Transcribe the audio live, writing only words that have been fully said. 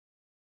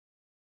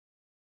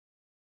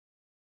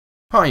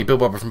Hi, Bill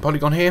Barber from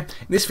Poliigon here.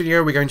 In this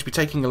video we're going to be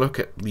taking a look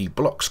at the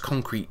blocks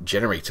concrete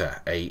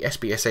generator, a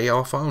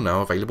SBSAR file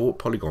now available at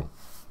Poliigon.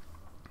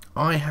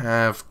 I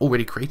have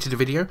already created a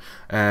video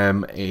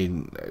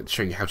in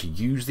showing you how to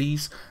use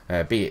these,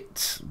 be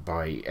it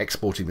by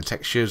exporting the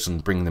textures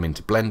and bringing them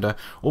into Blender,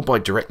 or by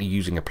directly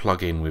using a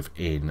plugin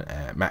within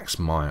Max,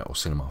 Maya or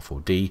Cinema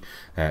 4D.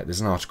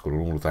 There's an article on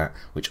all of that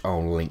which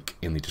I'll link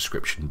in the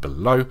description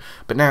below.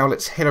 But now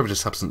let's head over to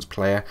Substance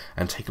Player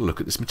and take a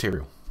look at this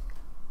material.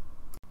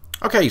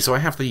 Okay, so I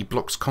have the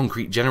blocks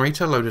concrete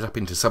generator loaded up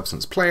into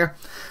Substance Player.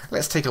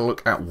 Let's take a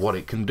look at what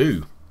it can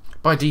do.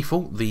 By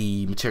default,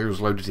 the material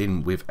is loaded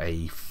in with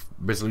a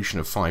resolution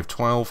of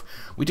 512.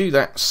 We do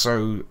that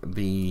so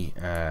the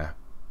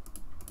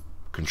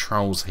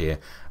controls here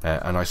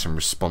are nice and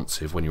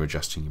responsive when you're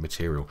adjusting your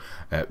material.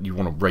 You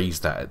want to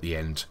raise that at the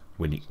end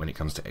when it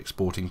comes to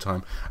exporting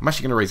time. I'm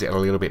actually going to raise it a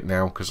little bit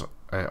now because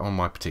on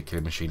my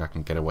particular machine I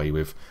can get away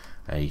with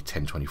a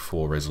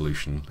 1024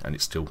 resolution and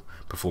it still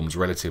performs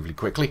relatively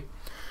quickly,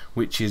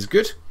 which is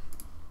good.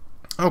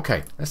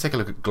 Okay, let's take a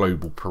look at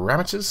global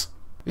parameters.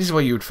 This is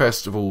where you would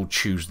first of all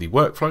choose the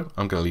workflow.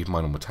 I'm going to leave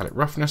mine on metallic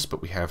roughness,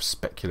 but we have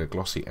specular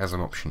glossy as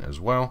an option as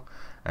well.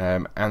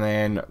 And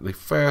then the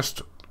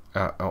first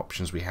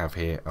options we have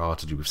here are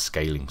to do with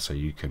scaling, so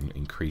you can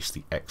increase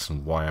the X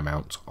and Y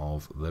amount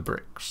of the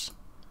bricks,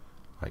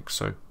 like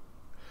so.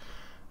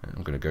 And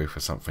I'm going to go for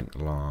something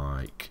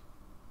like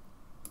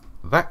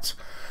that.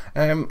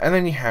 And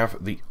then you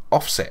have the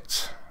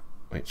offset,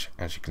 which,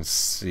 as you can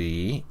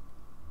see,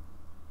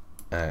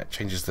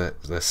 changes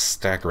the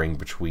staggering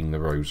between the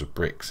rows of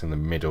bricks in the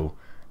middle.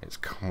 It's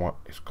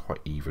quite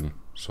even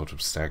sort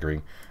of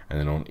staggering, and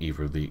then on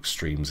either of the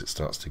extremes it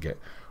starts to get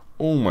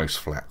almost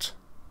flat,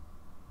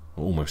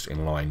 almost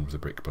in line with the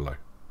brick below,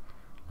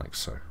 like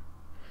so.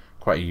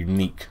 Quite a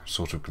unique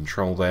sort of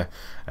control there,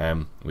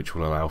 which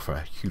will allow for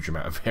a huge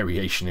amount of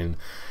variation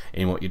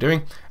in what you're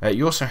doing.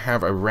 You also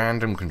have a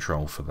random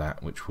control for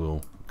that, which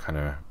will kind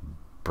of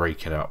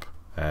break it up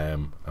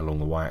along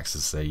the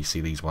y-axis there. You see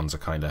these ones are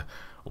kind of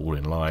all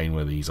in line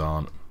where these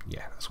aren't.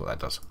 Yeah, that's what that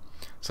does.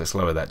 So let's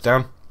lower that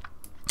down.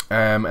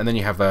 And then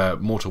you have the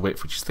mortar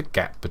width, which is the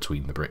gap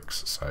between the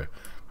bricks. So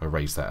if I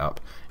raise that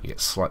up, you get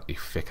slightly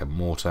thicker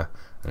mortar,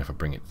 and if I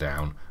bring it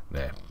down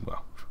there,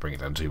 well, if I bring it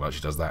down too much,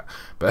 it does that.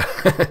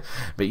 But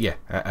but yeah,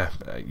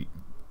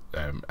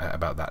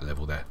 about that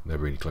level there, they're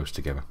really close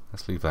together.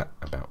 Let's leave that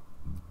about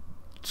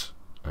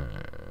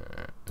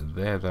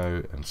there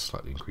though, and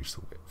slightly increase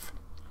the width.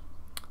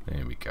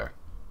 There we go.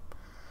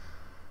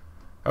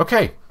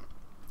 Okay.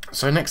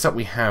 So next up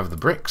we have the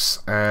bricks.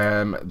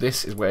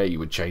 This is where you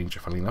would change,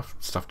 funnily enough,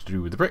 stuff to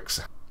do with the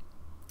bricks.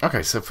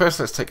 Okay, so first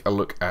let's take a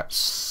look at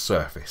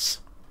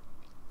surface.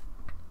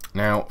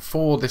 Now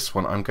for this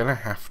one I'm going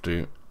to have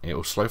to, it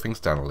will slow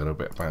things down a little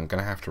bit, but I'm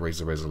going to have to raise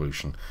the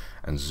resolution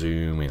and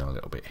zoom in a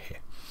little bit here.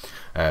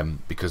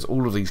 Because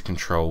all of these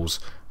controls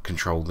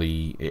control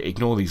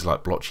ignore these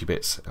like blotchy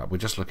bits. We're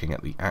just looking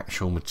at the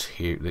actual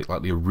material,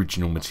 like the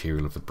original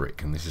material of the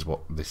brick, and this is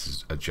what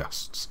this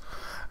adjusts.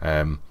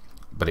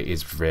 But it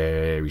is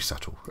very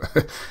subtle.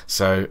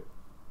 So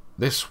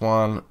this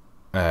one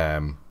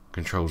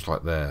controls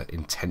like the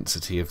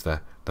intensity of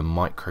the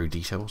micro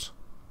details.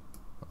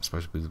 That's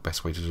supposed to be the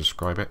best way to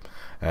describe it.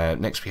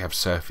 Next we have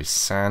surface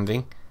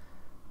sanding,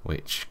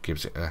 which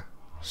gives it a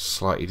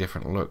slightly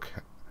different look.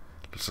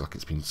 Looks like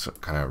it's been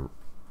kind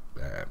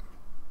of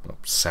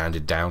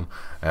sanded down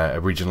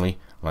originally,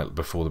 like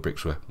before the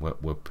bricks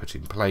were put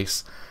in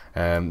place.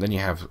 Then you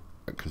have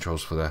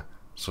controls for the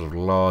sort of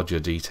larger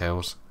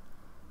details.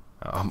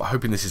 I'm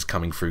hoping this is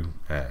coming through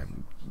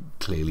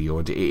clearly,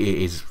 or it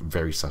is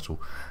very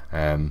subtle.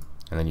 And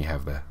then you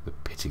have the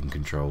pitting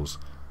controls,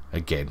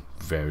 again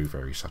very,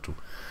 very subtle.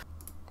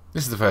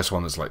 This is the first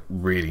one that's like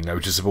really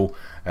noticeable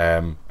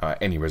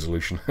any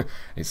resolution.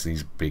 It's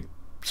these big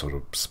sort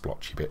of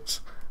splotchy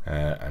bits,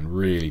 and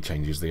really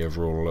changes the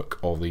overall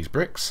look of these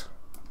bricks.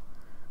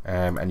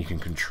 And you can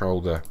control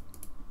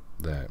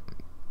the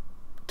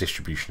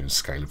distribution and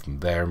scale of them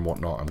there and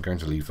whatnot. I'm going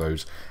to leave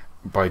those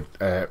by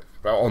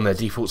on their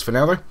defaults for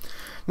now though.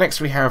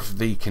 Next we have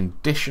the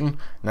condition.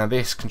 Now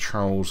this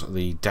controls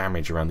the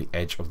damage around the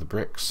edge of the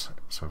bricks.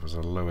 So if I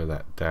lower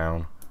that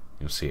down,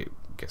 you'll see it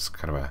gets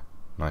kind of a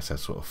nicer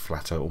sort of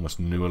flatter, almost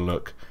newer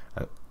look,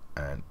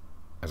 and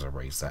as I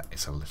raise that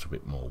it's a little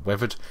bit more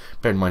weathered.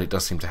 Bear in mind it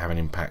does seem to have an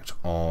impact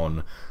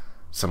on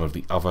some of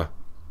the other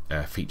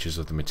features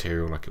of the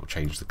material, like it will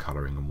change the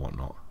colouring and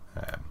whatnot.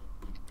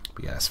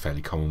 But yeah, that's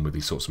fairly common with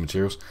these sorts of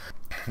materials.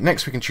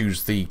 Next we can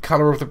choose the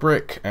colour of the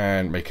brick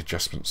and make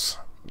adjustments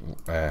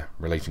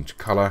relating to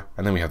colour,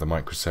 and then we have the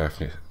micro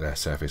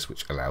surface,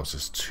 which allows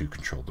us to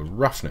control the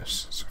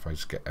roughness. So if I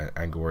just get an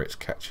angle where it's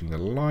catching the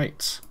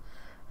light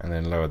and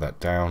then lower that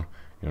down,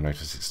 you'll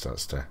notice it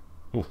starts to,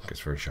 oh, it gets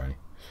very shiny.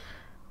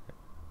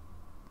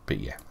 But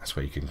yeah, that's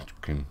where you can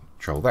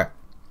control that.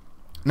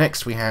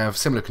 Next we have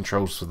similar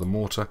controls for the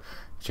mortar,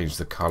 change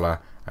the colour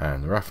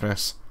and the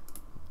roughness.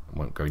 I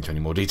won't go into any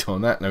more detail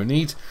on that, no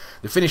need.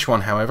 The finished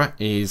one, however,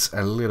 is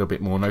a little bit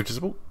more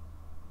noticeable.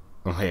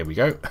 oh, here we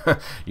go.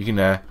 You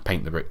can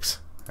paint the bricks,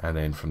 and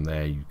then from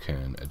there you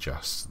can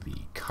adjust the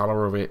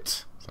colour of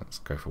it. So let's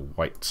go for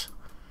white.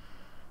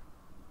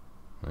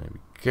 There we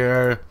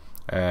go.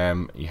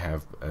 You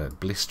have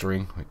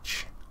blistering,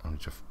 which I'll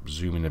just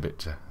zoom in a bit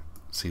to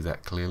see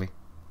that clearly.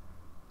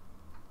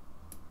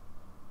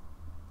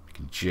 You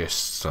can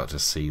just start to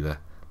see the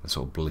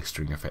sort of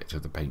blistering effect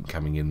of the paint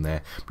coming in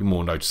there. Be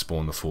more noticeable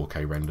on the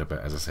 4K render, but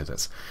as I said,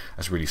 that's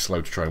really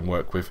slow to try and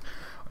work with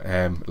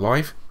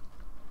live.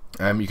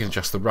 You can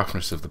adjust the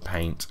roughness of the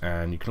paint,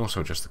 and you can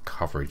also adjust the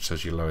coverage. So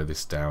as you lower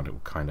this down, it will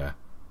kind of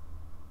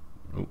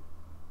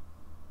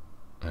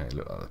it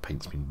looks like the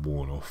paint's been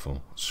worn off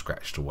or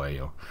scratched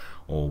away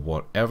or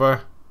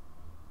whatever.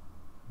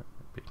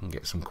 But you can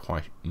get some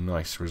quite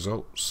nice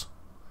results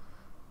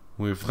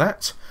with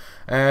that.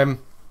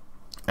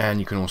 And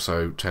you can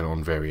also turn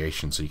on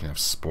variation, so you can have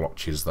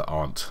splotches that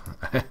aren't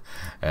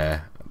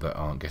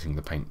getting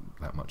the paint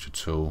that much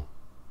at all,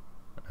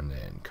 and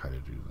then kind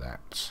of do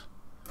that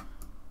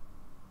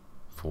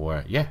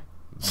for yeah.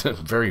 So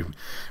very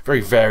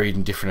varied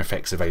and different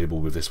effects available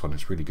with this one.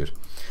 It's really good.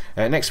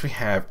 Next we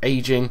have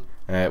aging,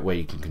 where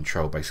you can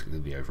control basically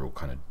the overall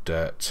kind of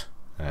dirt.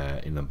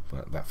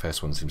 That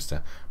first one seems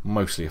to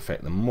mostly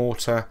affect the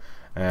mortar,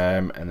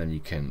 and then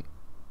you can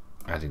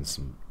add in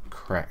some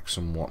cracks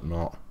and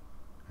whatnot.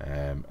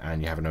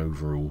 And you have an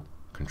overall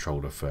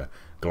controller for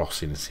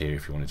glossiness here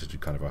if you wanted to do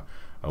kind of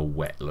a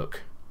wet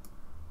look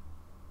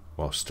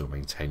while still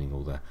maintaining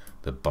all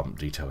the bump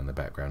detail in the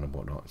background and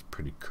whatnot. It's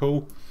pretty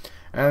cool.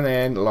 And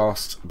then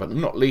last but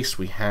not least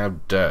we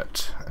have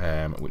dirt,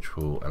 which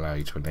will allow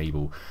you to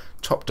enable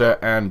top dirt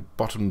and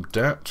bottom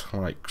dirt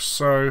like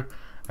so,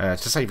 to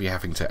save you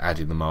having to add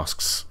in the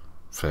masks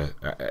for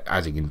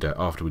adding in dirt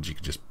afterwards. You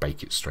can just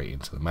bake it straight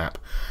into the map.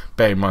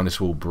 Bear in mind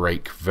this will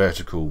break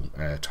vertical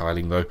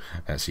tiling though,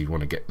 so you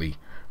want to get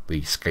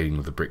the scaling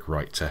of the brick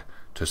right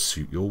to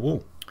suit your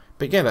wall.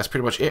 But yeah, that's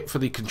pretty much it for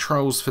the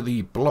controls for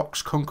the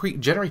Blocks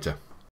concrete generator.